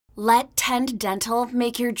Let Tend Dental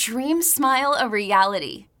make your dream smile a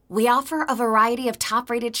reality. We offer a variety of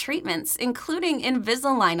top-rated treatments, including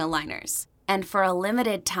Invisalign aligners. And for a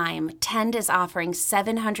limited time, Tend is offering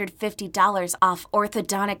 $750 off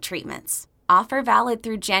orthodontic treatments. Offer valid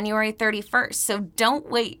through January 31st, so don't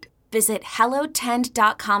wait. Visit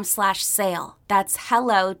hellotend.com/sale. That's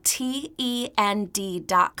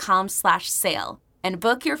hellotend.com/sale. And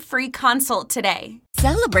book your free consult today.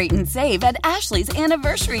 Celebrate and save at Ashley's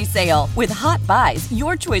Anniversary Sale. With Hot Buys,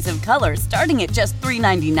 your choice of colors starting at just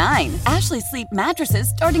 $3.99. Ashley Sleep mattresses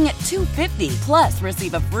starting at $2.50. Plus,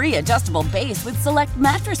 receive a free adjustable base with select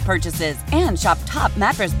mattress purchases. And shop top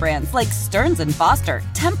mattress brands like Stearns & Foster,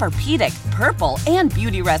 Tempur-Pedic, Purple, and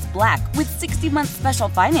Beautyrest Black with 60-month special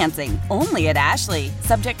financing. Only at Ashley.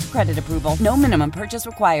 Subject to credit approval. No minimum purchase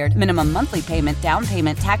required. Minimum monthly payment, down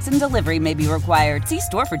payment, tax, and delivery may be required. See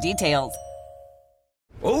store for details.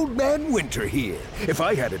 Old Man Winter here. If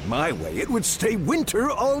I had it my way, it would stay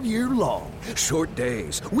winter all year long. Short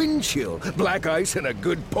days, wind chill, black ice, and a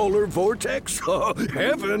good polar vortex. Oh,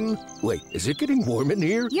 heaven. Wait, is it getting warm in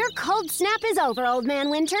here? Your cold snap is over, Old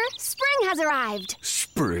Man Winter. Spring has arrived.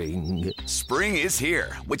 Spring. Spring is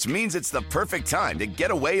here, which means it's the perfect time to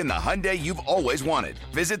get away in the Hyundai you've always wanted.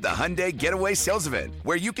 Visit the Hyundai Getaway Sales Event,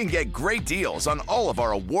 where you can get great deals on all of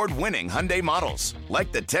our award-winning Hyundai models,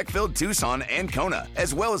 like the tech-filled Tucson and Kona,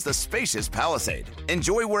 as well as the spacious Palisade.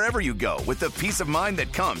 Enjoy wherever you go with the peace of mind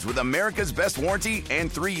that comes with America's best warranty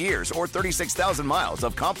and 3 years or 36,000 miles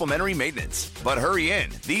of complimentary maintenance. But hurry in,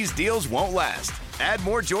 these deals won't last. Add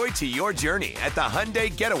more joy to your journey at the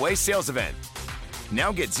Hyundai Getaway Sales Event.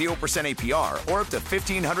 Now get 0% APR or up to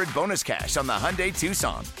 $1,500 bonus cash on the Hyundai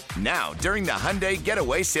Tucson. Now, during the Hyundai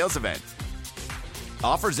Getaway Sales Event.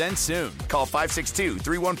 Offers end soon. Call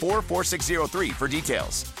 562-314-4603 for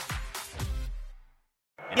details.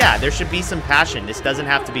 Yeah, there should be some passion. This doesn't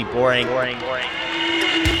have to be boring. You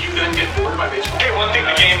couldn't get bored by baseball. Hey, one thing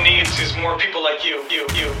the game needs is more people like you.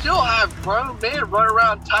 Still have grown men run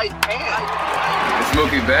around tight pants. It's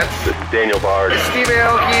Mookie Betts. This is Daniel Bard. It's Steve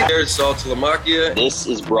Aoki. There's Sal Talamacchia. This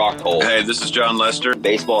is Brock Holt. Hey, this is John Lester.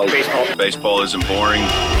 Baseball isn't boring.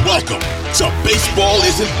 Welcome to Baseball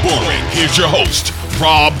Isn't Boring. Here's your host,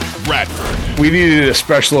 Rob Bradford. We needed a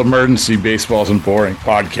special emergency Baseball Isn't Boring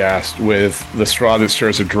podcast with the straw that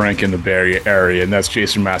stirs a drink in the Bay Area, and that's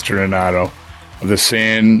Jason Masterdonato of the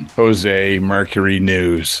San Jose Mercury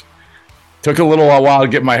News. Took a little while to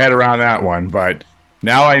get my head around that one, but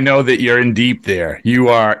now I know that you're in deep there. You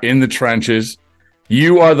are in the trenches.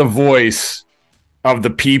 You are the voice of the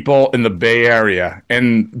people in the Bay Area,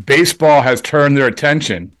 and baseball has turned their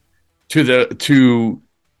attention to the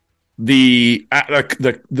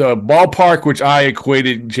ballpark, which I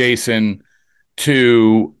equated, Jason,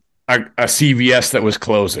 to a CVS that was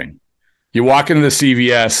closing. You walk into the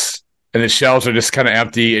CVS and the shelves are just kind of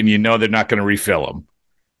empty, and you know they're not going to refill them.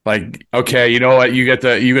 Like, okay, you know what? You get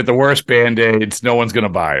the worst Band-Aids. No one's going to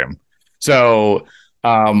buy them. So,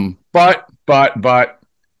 but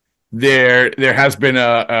there has been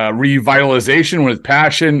a revitalization with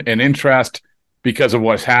passion and interest because of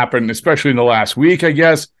what's happened, especially in the last week, I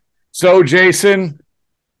guess. So, Jason,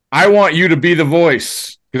 I want you to be the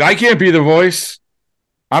voice, because I can't be the voice.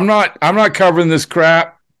 I'm not covering this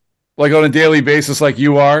crap like on a daily basis like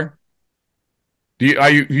you are. Do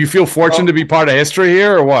you feel fortunate to be part of history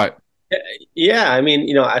here, or what? Yeah, I mean,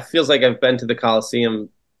 it feels like I've been to the Coliseum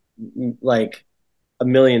like a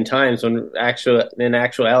million times. When in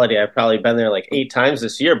actuality, I've probably been there like 8 times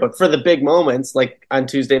this year. But for the big moments, like on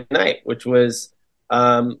Tuesday night, which was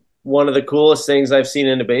one of the coolest things I've seen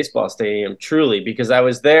in a baseball stadium, truly, because I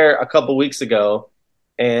was there a couple weeks ago,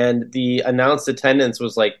 and the announced attendance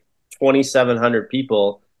was like 2,700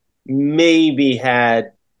 people. Maybe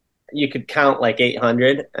you could count like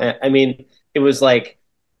 800. I mean, it was like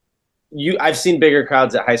I've seen bigger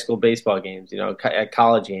crowds at high school baseball games, at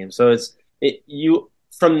college games. So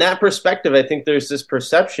from that perspective, I think there's this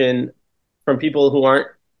perception from people who aren't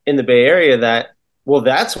in the Bay Area that, well,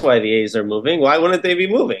 that's why the A's are moving. Why wouldn't they be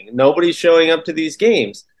moving? Nobody's showing up to these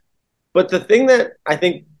games. But the thing that I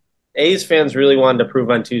think A's fans really wanted to prove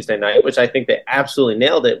on Tuesday night, which I think they absolutely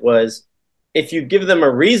nailed it, was if you give them a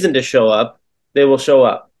reason to show up, they will show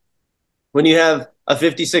up. When you have a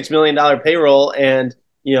 $56 million payroll and,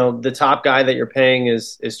 the top guy that you're paying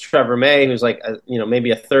is Trevor May, who's like,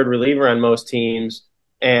 maybe a third reliever on most teams,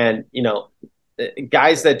 and,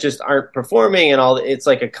 guys that just aren't performing and all, it's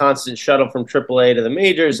like a constant shuttle from AAA to the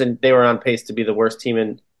majors, and they were on pace to be the worst team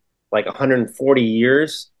in like 140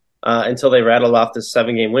 years until they rattled off this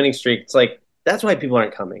 7-game winning streak. It's like, that's why people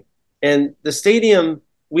aren't coming. And the stadium,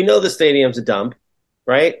 we know the stadium's a dump,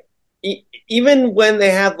 right? even when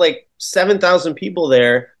they have like 7,000 people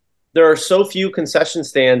there are so few concession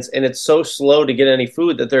stands and it's so slow to get any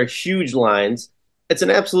food that there are huge lines. It's an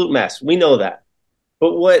absolute mess. We know that.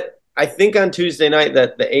 But what I think on Tuesday night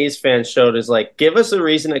that the A's fans showed is like, give us a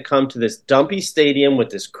reason to come to this dumpy stadium with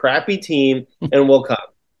this crappy team and we'll come.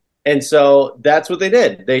 And so that's what they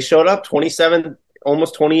did. They showed up 27,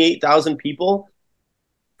 almost 28,000 people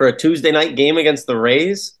for a Tuesday night game against the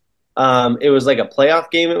Rays. It was like a playoff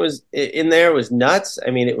game. It was in there. It was nuts.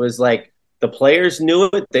 I mean, it was like the players knew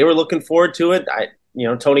it. They were looking forward to it.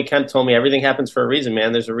 Tony Kemp told me everything happens for a reason,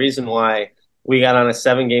 man. There's a reason why we got on a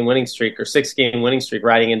 7-game winning streak or 6-game winning streak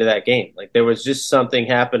riding into that game. Like there was just something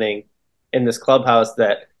happening in this clubhouse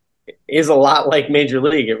that is a lot like Major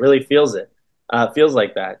League. It really feels it. Feels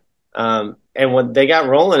like that. And when they got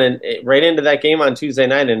rolling and right into that game on Tuesday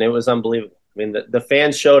night, and it was unbelievable. I mean, the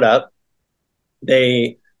fans showed up.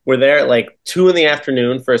 They were there at like 2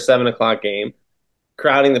 p.m. for a 7 o'clock game,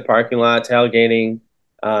 crowding the parking lot, tailgating,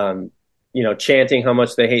 chanting how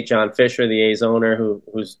much they hate John Fisher, the A's owner,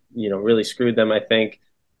 who's really screwed them, I think.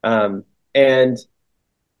 And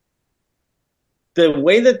the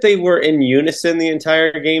way that they were in unison the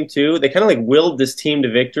entire game too, they kind of like willed this team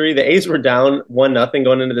to victory. The A's were down 1-0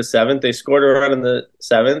 going into the 7th. They scored a run in the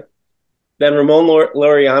 7th. Then Ramon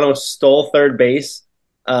Laureano stole third base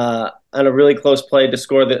on a really close play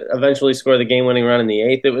to eventually score the game-winning run in the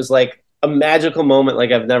 8th. It was like a magical moment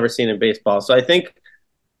like I've never seen in baseball. So I think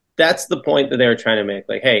that's the point that they were trying to make.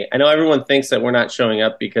 Like, hey, I know everyone thinks that we're not showing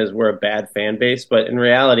up because we're a bad fan base, but in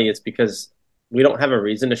reality, it's because we don't have a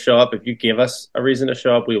reason to show up. If you give us a reason to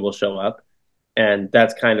show up, we will show up. And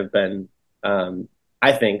that's kind of been,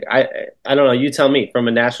 I think, I don't know, you tell me from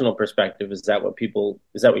a national perspective, is that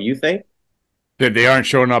what you think? That they aren't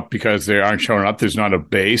showing up because they aren't showing up. There's not a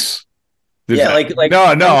base.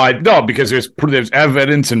 No, because there's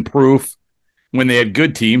evidence and proof when they had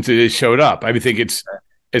good teams that they showed up. I think it's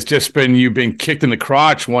just been, you've been kicked in the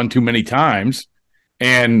crotch one too many times.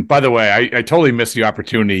 And by the way, I totally missed the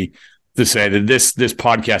opportunity to say that this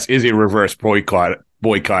podcast is a reverse boycott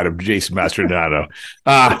of Jason Mastradato.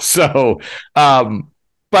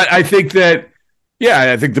 But I think that,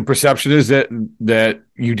 I think the perception is that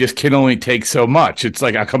you just can only take so much. It's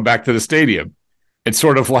like, I'll come back to the stadium. It's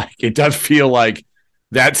sort of like, it does feel like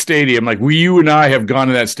that stadium, like you and I have gone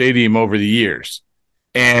to that stadium over the years.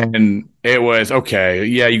 And it was, okay,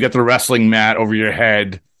 you got the wrestling mat over your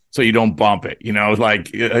head so you don't bump it,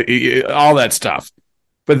 like all that stuff.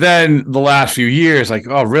 But then the last few years, like,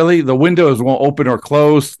 oh, really? The windows won't open or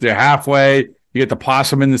close. They're halfway. You get the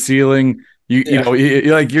possum in the ceiling.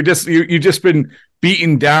 You've just been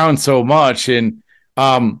beaten down so much. And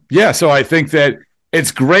so I think that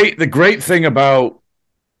it's great. The great thing about,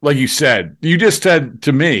 like you just said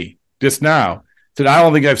to me just now, that I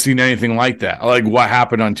don't think I've seen anything like that. Like what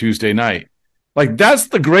happened on Tuesday night. Like that's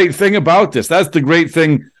the great thing about this. That's the great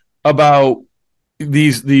thing about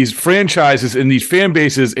these franchises and these fan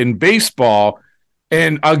bases in baseball.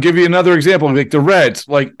 And I'll give you another example. Like the Reds,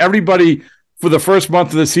 like everybody for the first month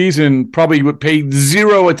of the season probably would pay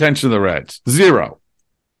zero attention to the Reds. Zero.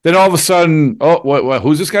 Then all of a sudden,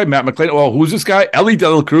 who's this guy? Matt McClain. Oh, who's this guy? Ellie De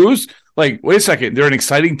La Cruz. Like, wait a second, they're an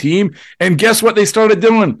exciting team. And guess what they started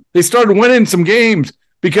doing? They started winning some games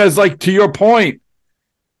because, like, to your point,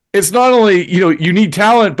 it's not only, you need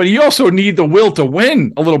talent, but you also need the will to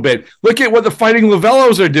win a little bit. Look at what the Fighting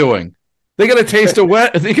Lavellos are doing. They got a taste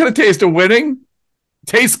of winning.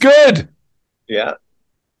 Tastes good. Yeah.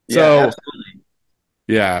 So, absolutely.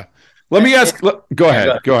 Yeah. Let me ask. Go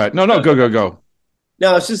ahead. No, go.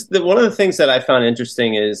 No, it's just that one of the things that I found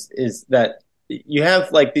interesting is that you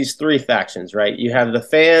have like these three factions, right? You have the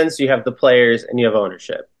fans, you have the players, and you have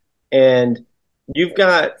ownership. And you've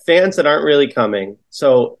got fans that aren't really coming.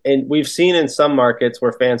 So, and we've seen in some markets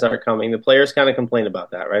where fans aren't coming, the players kind of complain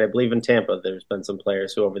about that, right? I believe in Tampa, there's been some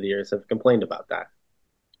players who over the years have complained about that.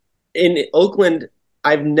 In Oakland,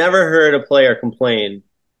 I've never heard a player complain.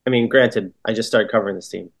 I mean, granted, I just started covering this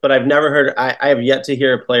team, but I've never heard, I have yet to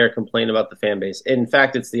hear a player complain about the fan base. In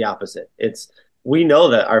fact, it's the opposite. We know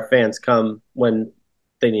that our fans come when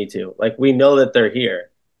they need to. Like, we know that they're here.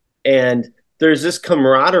 And there's this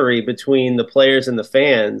camaraderie between the players and the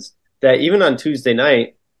fans that even on Tuesday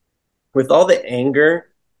night, with all the anger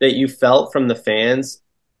that you felt from the fans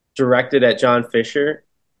directed at John Fisher,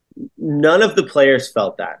 none of the players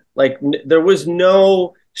felt that. Like, there was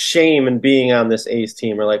no shame in being on this A's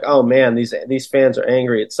team, or like, oh man, these fans are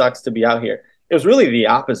angry. It sucks to be out here. It was really the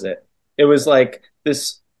opposite. It was like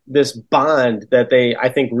this bond that they, I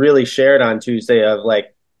think, really shared on Tuesday of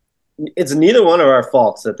like, it's neither one of our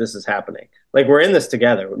faults that this is happening. Like, we're in this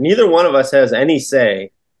together. Neither one of us has any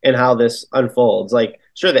say in how this unfolds. Like,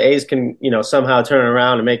 sure, the A's can, somehow turn it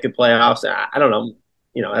around and make the playoffs. I don't know,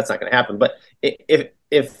 that's not going to happen. But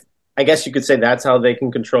if I guess you could say that's how they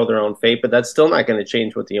can control their own fate, but that's still not going to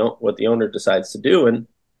change what the owner decides to do. And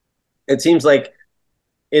it seems like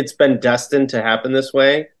it's been destined to happen this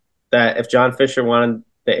way. That if John Fisher wanted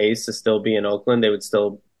the A's to still be in Oakland, they would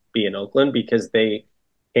still be in Oakland because they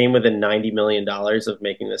came within $90 million of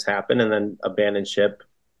making this happen and then abandoned ship,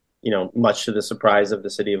 much to the surprise of the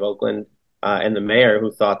city of Oakland and the mayor,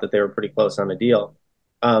 who thought that they were pretty close on a deal.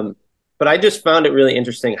 But I just found it really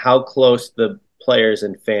interesting how close the players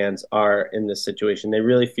and fans are in this situation. They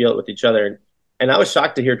really feel it with each other. And I was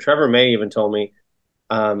shocked to hear Trevor May even told me,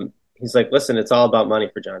 he's like, listen, it's all about money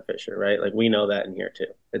for John Fisher, right? Like, we know that in here too.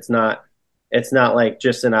 It's not like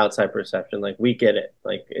just an outside perception. Like, we get it.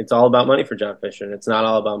 Like, it's all about money for John Fisher, and it's not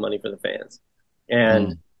all about money for the fans.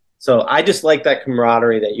 And so I just like that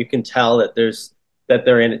camaraderie that you can tell that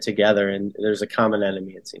they're in it together and there's a common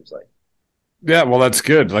enemy, it seems like. Yeah, well, that's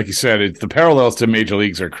good. Like you said, the parallels to major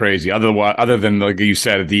leagues are crazy. Other than, like you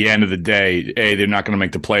said, at the end of the day, A, they're not going to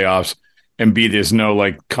make the playoffs, and B, there's no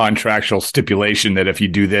like contractual stipulation that if you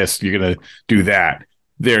do this, you're going to do that.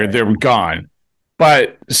 They're gone.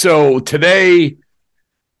 But so today,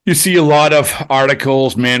 you see a lot of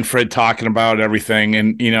articles, Manfred talking about everything,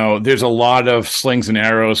 and there's a lot of slings and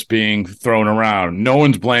arrows being thrown around. No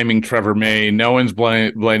one's blaming Trevor May. No one's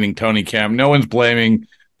blaming Tony Kemp. No one's blaming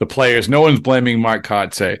the players. No one's blaming Mark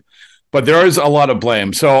Kotsay. But there is a lot of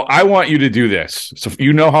blame. So I want you to do this. So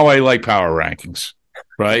you know how I like power rankings,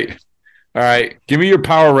 right? All right. Give me your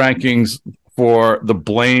power rankings for the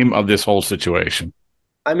blame of this whole situation.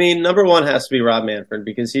 I mean, number one has to be Rob Manfred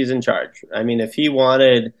because he's in charge. I mean, if he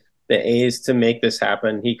wanted the A's to make this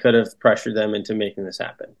happen, he could have pressured them into making this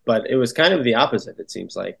happen. But it was kind of the opposite, it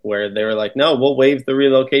seems like, where they were like, no, we'll waive the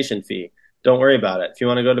relocation fee. Don't worry about it. If you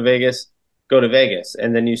want to go to Vegas, go to Vegas.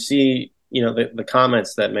 And then you see, the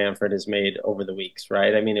comments that Manfred has made over the weeks,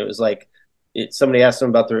 right? I mean, it was like somebody asked him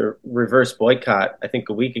about the reverse boycott, I think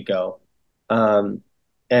a week ago.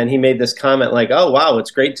 And he made this comment like, oh, wow,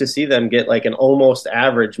 it's great to see them get like an almost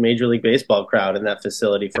average Major League Baseball crowd in that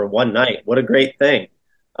facility for one night. What a great thing.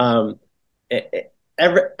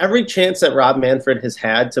 Every chance that Rob Manfred has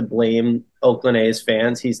had to blame Oakland A's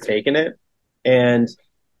fans, he's taken it. And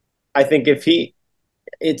I think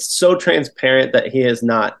it's so transparent that he has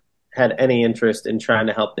not had any interest in trying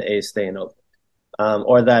to help the A's stay in Oakland,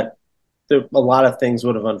 or that a lot of things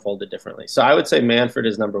would have unfolded differently. So I would say Manfred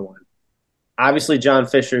is number one. Obviously, John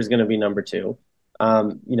Fisher is going to be number two.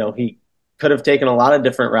 He could have taken a lot of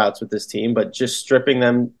different routes with this team, but just stripping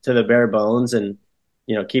them to the bare bones and,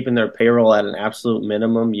 keeping their payroll at an absolute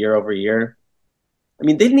minimum year over year. I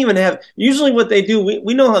mean, they didn't even have – usually what they do,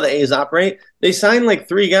 we know how the A's operate. They sign like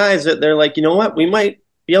three guys that they're like, you know what, we might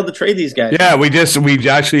be able to trade these guys. Yeah, we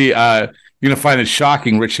actually you're going to find it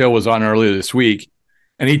shocking. Rich Hill was on earlier this week,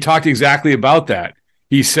 and he talked exactly about that.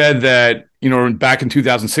 He said that, back in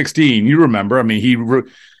 2016, you remember, I mean, he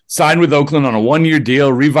signed with Oakland on a one-year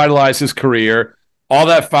deal, revitalized his career, all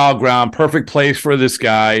that foul ground, perfect place for this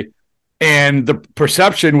guy. And the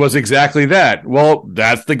perception was exactly that. Well,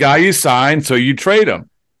 that's the guy you signed, so you trade him.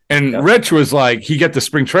 And yep. Rich was like, he got to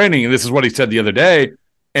spring training, and this is what he said the other day,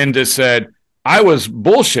 and just said, I was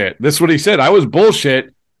bullshit. This is what he said. I was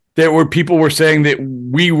bullshit. People were saying that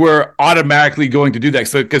we were automatically going to do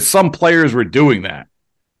that because some players were doing that.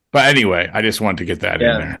 But anyway, I just wanted to get that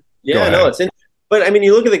in there. Yeah, no, it's interesting. But I mean,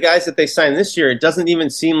 you look at the guys that they signed this year, it doesn't even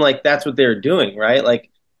seem like that's what they're doing, right?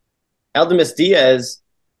 Like Aldamis Diaz,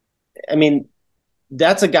 I mean,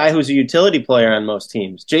 that's a guy who's a utility player on most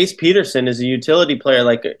teams. Jace Peterson is a utility player,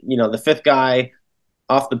 like, the fifth guy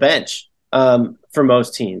off the bench for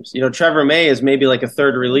most teams. Trevor May is maybe like a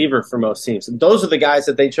third reliever for most teams. And those are the guys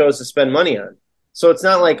that they chose to spend money on. So it's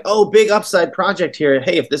not like, oh, big upside project here.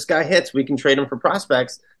 Hey, if this guy hits, we can trade him for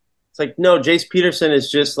prospects. It's like, no, Jace Peterson is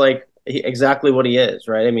just like exactly what he is,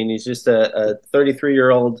 right? I mean, he's just a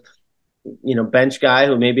 33-year-old, bench guy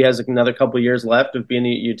who maybe has another couple of years left of being a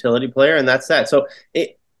utility player, and that's that. So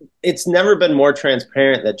it's never been more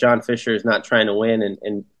transparent that John Fisher is not trying to win.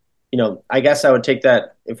 And I guess I would take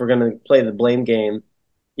that, if we're going to play the blame game,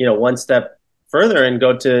 one step further and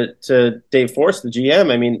go to Dave Force, the GM.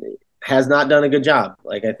 I mean, has not done a good job.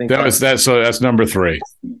 Like, I think that's number three.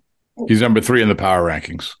 He's number three in the power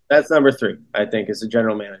rankings. That's number three, I think, as a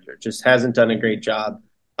general manager. Just hasn't done a great job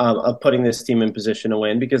of putting this team in position to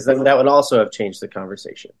win, because then that would also have changed the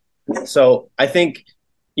conversation. So I think,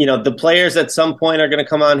 the players at some point are going to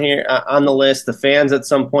come on here on the list, the fans at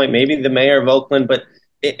some point, maybe the mayor of Oakland, but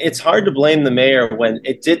it's hard to blame the mayor when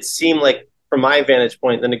it did seem like, from my vantage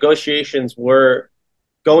point, the negotiations were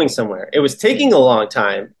going somewhere. It was taking a long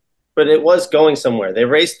time, but it was going somewhere. They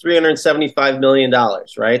raised $375 million,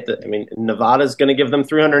 right? I mean, Nevada's going to give them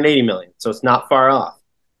 $380 million, so it's not far off.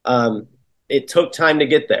 It took time to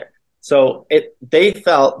get there. So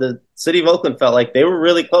the city of Oakland felt like they were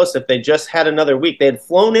really close if they just had another week. They had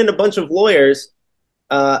flown in a bunch of lawyers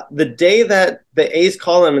the day that the A's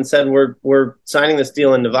called them and said, we're signing this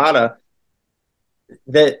deal in Nevada.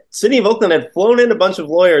 The city of Oakland had flown in a bunch of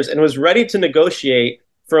lawyers and was ready to negotiate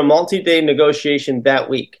for a multi-day negotiation that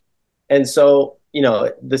week. And so,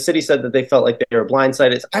 the city said that they felt like they were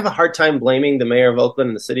blindsided. I have a hard time blaming the mayor of Oakland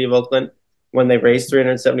and the city of Oakland when they raised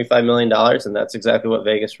 $375 million, and that's exactly what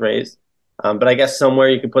Vegas raised. But I guess somewhere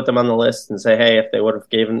you could put them on the list and say, hey, if they would have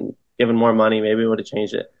given more money, maybe it would have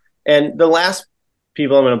changed it. And the last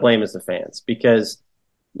people I'm going to blame is the fans, because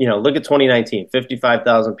look at 2019,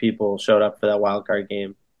 55,000 people showed up for that wild card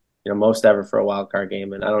game, most ever for a wild card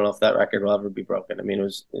game. And I don't know if that record will ever be broken. I mean,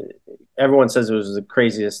 everyone says it was the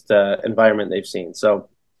craziest environment they've seen. So,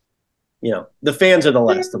 the fans are the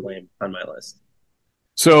last to blame on my list.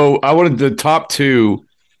 So I wanted the top two.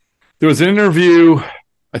 There was an interview,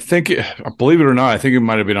 believe it or not, I think it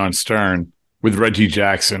might have been on Stern with Reggie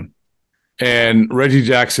Jackson. And Reggie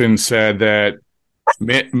Jackson said that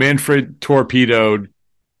Manfred torpedoed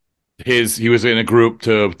he was in a group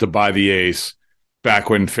to buy the A's back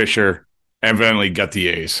when Fisher evidently got the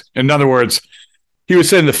A's. In other words, he was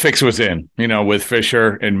saying the fix was in, with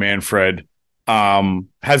Fisher and Manfred.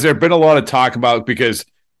 Has there been a lot of talk about, because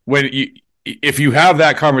if you have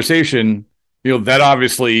that conversation, that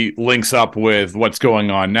obviously links up with what's going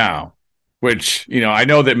on now, which, I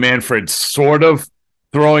know that Manfred's sort of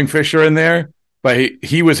throwing Fisher in there, but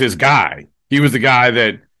he was his guy. He was the guy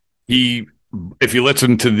that if you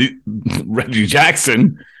listen to the Reggie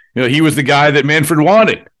Jackson, he was the guy that Manfred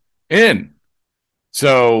wanted in.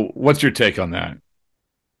 So what's your take on that?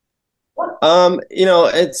 I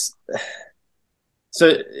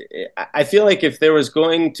feel like if there was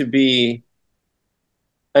going to be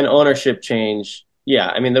an ownership change,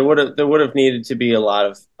 there would have needed to be a lot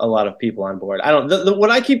of people on board.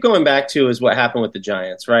 What I keep going back to is what happened with the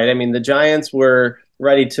Giants, right? I mean, the Giants were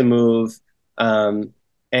ready to move, and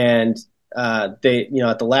they, at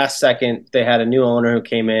the last second, they had a new owner who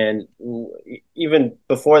came in. Even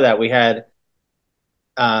before that, we had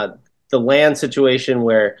the land situation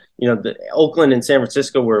where, the Oakland and San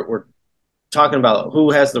Francisco were talking about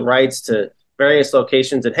who has the rights to various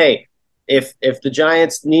locations. And hey, if the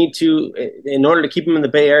Giants need to, in order to keep them in the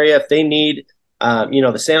Bay Area, if they need,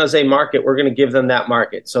 the San Jose market, we're going to give them that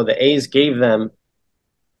market. So the A's gave them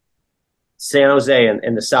San Jose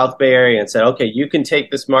and the South Bay Area and said, okay, you can take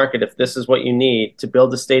this market if this is what you need to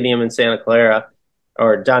build a stadium in Santa Clara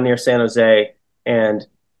or down near San Jose and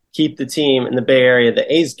keep the team in the Bay Area.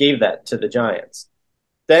 The A's gave that to the Giants.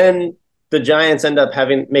 Then the Giants end up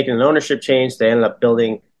making an ownership change. They ended up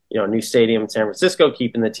building, a new stadium in San Francisco,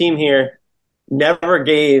 keeping the team here. Never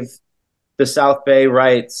gave the South Bay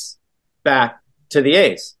rights back to the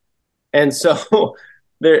A's. And so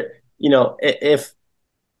there, if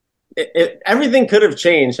everything could have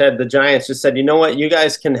changed had the Giants just said, you know what, you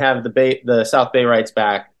guys can have the South Bay rights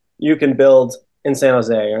back. You can build in San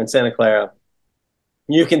Jose or in Santa Clara.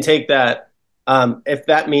 You can take that if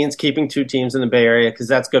that means keeping two teams in the Bay Area, because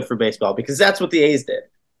that's good for baseball, because that's what the A's did.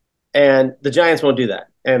 And the Giants won't do that.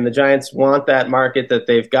 And the Giants want that market that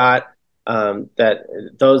they've got,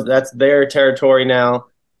 that's their territory now.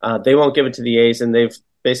 They won't give it to the A's, and they've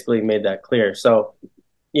basically made that clear. So,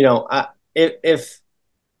 if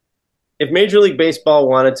Major League Baseball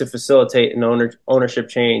wanted to facilitate an ownership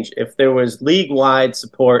change, if there was league-wide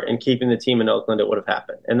support in keeping the team in Oakland, it would have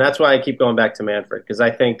happened. And that's why I keep going back to Manfred, because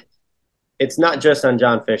I think it's not just on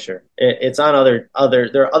John Fisher. It's on there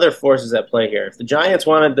are other forces at play here. If the Giants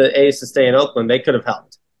wanted the A's to stay in Oakland, they could have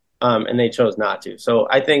helped, and they chose not to. So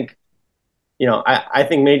I think, I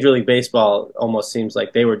think Major League Baseball almost seems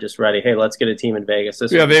like they were just ready. Hey, let's get a team in Vegas.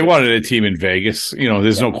 They wanted a team in Vegas.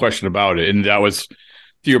 There's no question about it. And that was,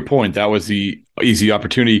 to your point, that was the easy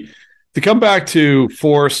opportunity. To come back to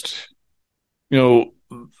Forrest,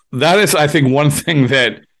 that is, I think, one thing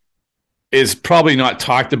that is probably not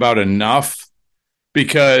talked about enough,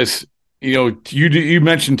 because, you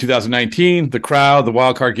mentioned 2019, the crowd, the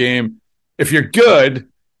wild card game. If you're good,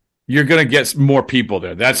 you're going to get more people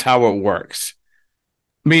there. That's how it works.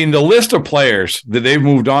 I mean, the list of players that they've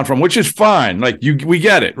moved on from, which is fine. We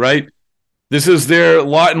get it, right? This is their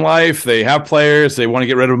lot in life. They have players. They want to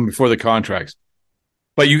get rid of them before the contracts.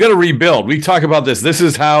 But you got to rebuild. We talk about this. This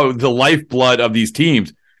is how the lifeblood of these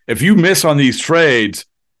teams. If you miss on these trades,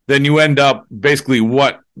 then you end up basically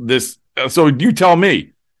so you tell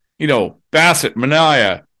me, Bassett,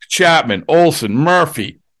 Mania, Chapman, Olsen,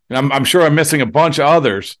 Murphy. And I'm sure I'm missing a bunch of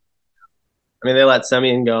others. I mean, they let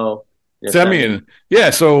Semien go. Semien. Yeah,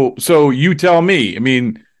 so you tell me. I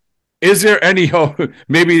mean, is there any hope?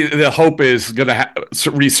 Maybe the hope is going to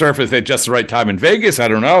resurface at just the right time in Vegas. I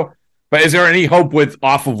don't know. But is there any hope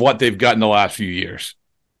off of what they've got in the last few years?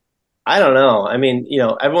 I don't know. I mean,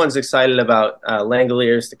 everyone's excited about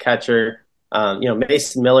Langoliers, the catcher.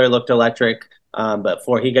 Mason Miller looked electric, but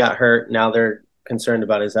before he got hurt, now they're concerned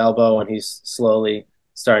about his elbow, and he's slowly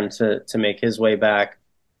starting to make his way back.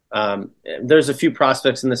 There's a few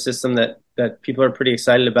prospects in the system that people are pretty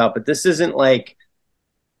excited about, but this isn't like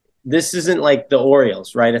the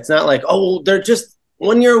Orioles, right? It's not like, oh, they're just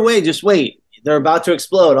 1 year away. Just wait. They're about to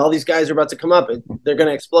explode. All these guys are about to come up. They're going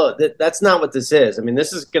to explode. That's not what this is. I mean,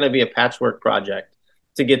 this is going to be a patchwork project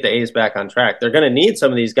to get the A's back on track. They're going to need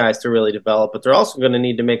some of these guys to really develop, but they're also going to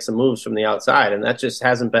need to make some moves from the outside, and that just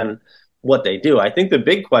hasn't been what they do. I think the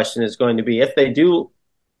big question is going to be if they do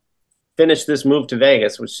finish this move to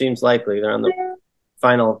Vegas, which seems likely. They're on the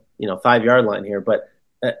final, 5-yard line here. But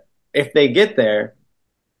if they get there,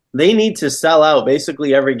 they need to sell out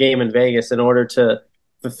basically every game in Vegas in order to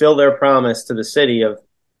fulfill their promise to the city of,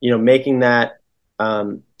 making that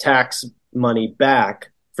tax money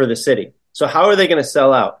back for the city. So how are they going to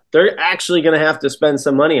sell out? They're actually going to have to spend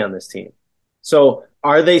some money on this team. So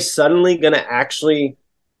are they suddenly going to actually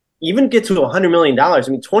even get to $100 million? I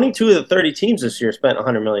mean, 22 of the 30 teams this year spent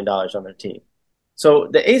 $100 million on their team. So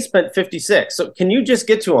the A's spent 56. So can you just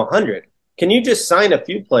get to 100? Can you just sign a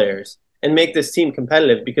few players and make this team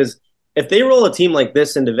competitive? Because if they roll a team like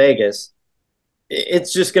this into Vegas,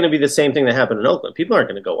 it's just going to be the same thing that happened in Oakland. People aren't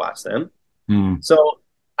going to go watch them. So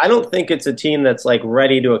I don't think it's a team that's like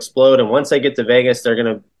ready to explode. And once they get to Vegas, they're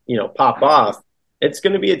going to, pop off. It's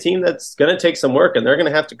going to be a team that's going to take some work, and they're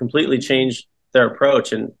going to have to completely change their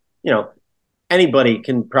approach. And, anybody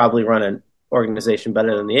can probably run an organization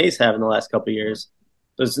better than the A's have in the last couple of years.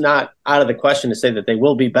 So it's not out of the question to say that they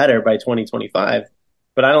will be better by 2025.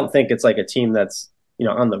 But I don't think it's like a team that's,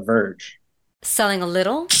 on the verge. Selling a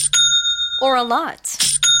little or a lot?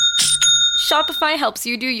 Shopify helps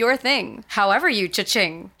you do your thing, however you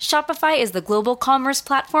cha-ching. Shopify is the global commerce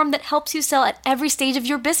platform that helps you sell at every stage of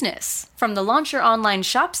your business. From the launch your online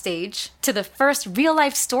shop stage, to the first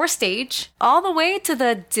real-life store stage, all the way to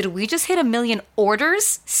the did we just hit 1 million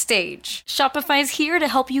orders stage. Shopify's here to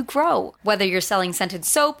help you grow. Whether you're selling scented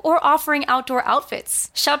soap or offering outdoor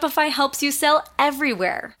outfits, Shopify helps you sell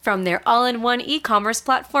everywhere. From their all-in-one e-commerce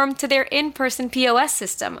platform to their in-person POS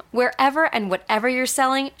system, wherever and whatever you're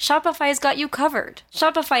selling, Shopify's got you covered.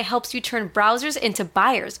 Shopify helps you turn browsers into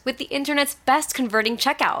buyers with the internet's best converting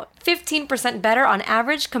checkout. 15% better on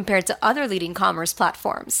average compared to other leading commerce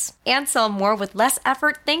platforms. And sell more with less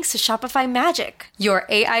effort thanks to Shopify Magic, your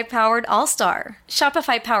AI-powered all-star.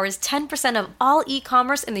 Shopify powers 10% of all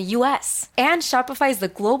e-commerce in the US. And Shopify is the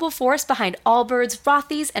global force behind Allbirds,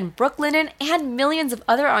 Rothy's, and Brooklinen, and millions of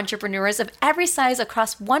other entrepreneurs of every size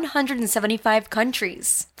across 175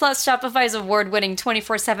 countries. Plus, Shopify's award-winning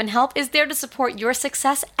 24/7 help is there to support your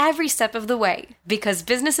success every step of the way. Because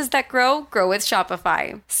businesses that grow, grow with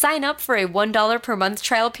Shopify. Sign up for a $1 per month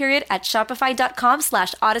trial period at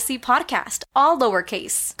shopify.com/Odyssey Podcast, all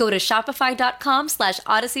lowercase. Go to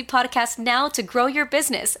shopify.com/Odyssey Podcast now to grow your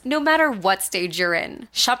business, no matter what stage you're in.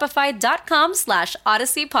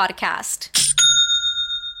 Shopify.com/Odyssey Podcast.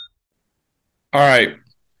 All right.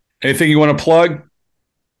 Anything you want to plug?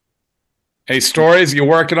 Any stories you're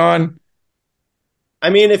working on? I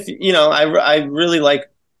mean, if I really like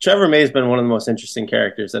Trevor May's been one of the most interesting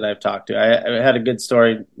characters that I've talked to. I had a good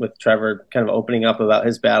story with Trevor, kind of opening up about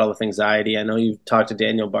his battle with anxiety. I know you've talked to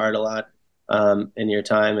Daniel Bard a lot in your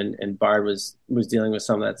time, and Bard was dealing with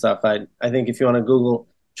some of that stuff. I think if you want to Google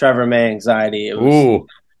Trevor May anxiety,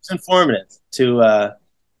 it's informative to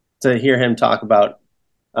hear him talk about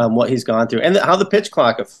what he's gone through and how the pitch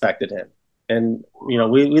clock affected him. And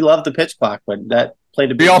we love the pitch clock, but that played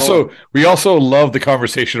a big role. We also love the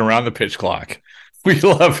conversation around the pitch clock.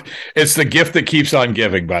 It's the gift that keeps on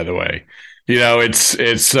giving, by the way. It's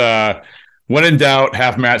when in doubt,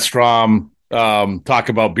 have Matt Strom talk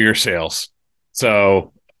about beer sales.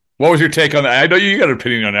 So what was your take on that? I know you got an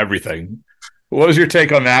opinion on everything. What was your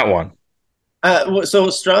take on that one?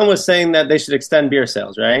 So Strom was saying that they should extend beer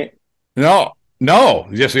sales, right? No,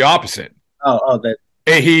 just the opposite. That.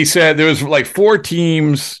 He said there was like 4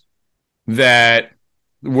 teams that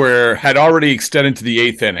had already extended to the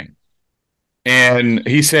 8th inning. And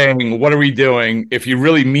he's saying, what are we doing? If you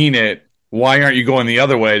really mean it, why aren't you going the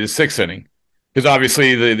other way to 6th inning? Because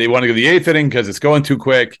obviously they want to go to the 8th inning because it's going too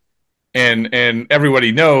quick. And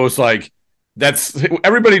everybody knows, like,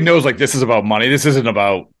 everybody knows like this is about money. This isn't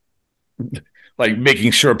about like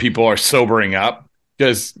making sure people are sobering up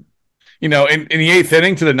because, in the 8th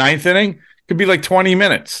inning to the 9th inning could be like 20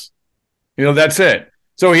 minutes. That's it.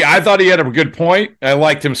 So I thought he had a good point. I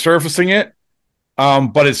liked him surfacing it.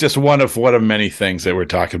 But it's just one of many things that we're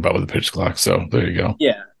talking about with the pitch clock. So there you go.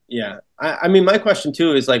 Yeah. Yeah. I mean, my question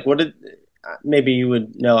too is like, maybe you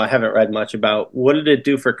would know, I haven't read much about, what did it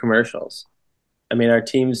do for commercials? I mean, are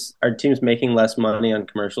teams making less money on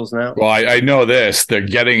commercials now? Well, I know this. They're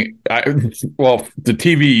getting the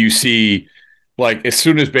TV you see, like as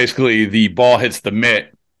soon as basically the ball hits the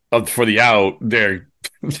mitt for the out, they're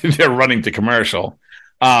running to commercial.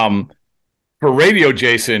 For radio,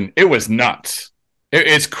 Jason, it was nuts.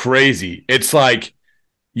 It's crazy. It's like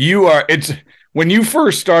when you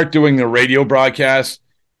first start doing the radio broadcast,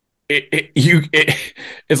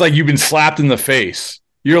 it's like you've been slapped in the face.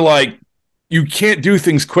 You're like, you can't do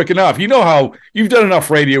things quick enough. You know how you've done enough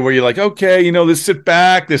radio where you're like, okay, this sit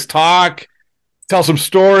back, this talk, tell some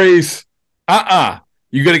stories. You got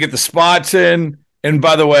to get the spots in. And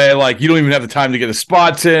by the way, like you don't even have the time to get the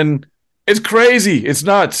spots in. It's crazy. It's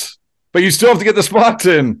nuts. But you still have to get the spots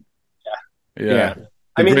in. Yeah.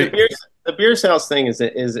 I mean, the beer sales thing is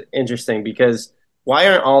interesting because why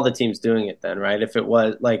aren't all the teams doing it then, right? If it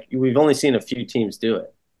was like we've only seen a few teams do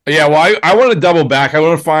it. Yeah, well, I want to double back. I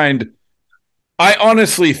want to find. I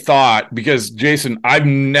honestly thought because Jason, I've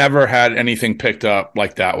never had anything picked up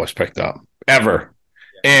like that was picked up ever,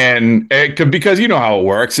 and because you know how it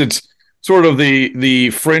works. It's sort of the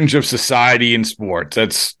fringe of society in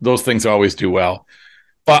sports. Those things always do well.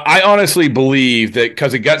 But I honestly believe that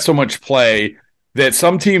because it got so much play that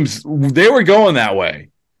some teams, they were going that way.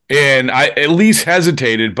 And I at least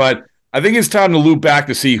hesitated, but I think it's time to loop back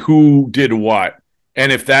to see who did what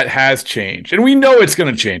and if that has changed. And we know it's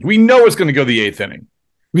going to change. We know it's going to go the 8th inning.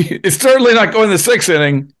 It's certainly not going the 6th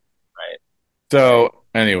inning. Right. So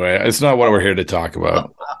anyway, it's not what we're here to talk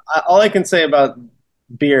about. All I can say about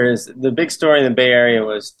beer is the big story in the Bay Area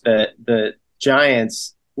was that the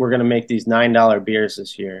Giants were going to make these $9 beers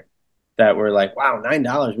this year that were like, wow,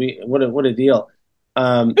 $9. What a deal.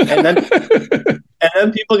 And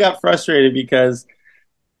then people got frustrated because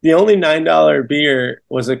the only $9 beer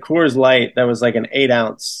was a Coors Light that was like an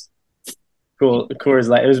 8-ounce Coors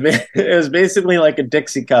Light. It was basically like a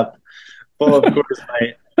Dixie cup full of Coors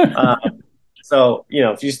Light. So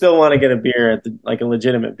if you still want to get a beer like a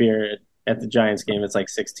legitimate beer at the Giants game, it's like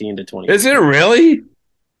 16 to 20. Is it really?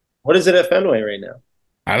 What is it at Fenway right now?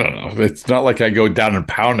 I don't know. It's not like I go down and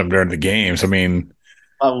pound them during the games. I mean,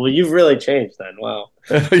 well, you've really changed then. Wow.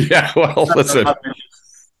 Yeah. Well, listen,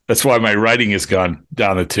 that's why my writing has gone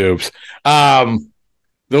down the tubes.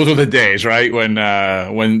 Those were the days, right?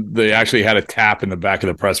 When they actually had a tap in the back of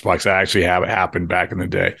the press box. That actually happened back in the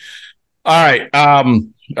day. All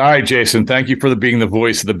right, Jason. Thank you for being the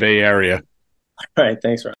voice of the Bay Area. All right.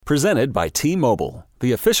 Thanks, Rob. Presented by T-Mobile,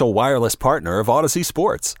 the official wireless partner of Odyssey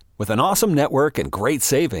Sports. With an awesome network and great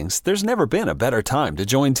savings, there's never been a better time to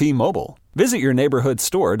join T-Mobile. Visit your neighborhood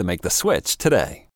store to make the switch today.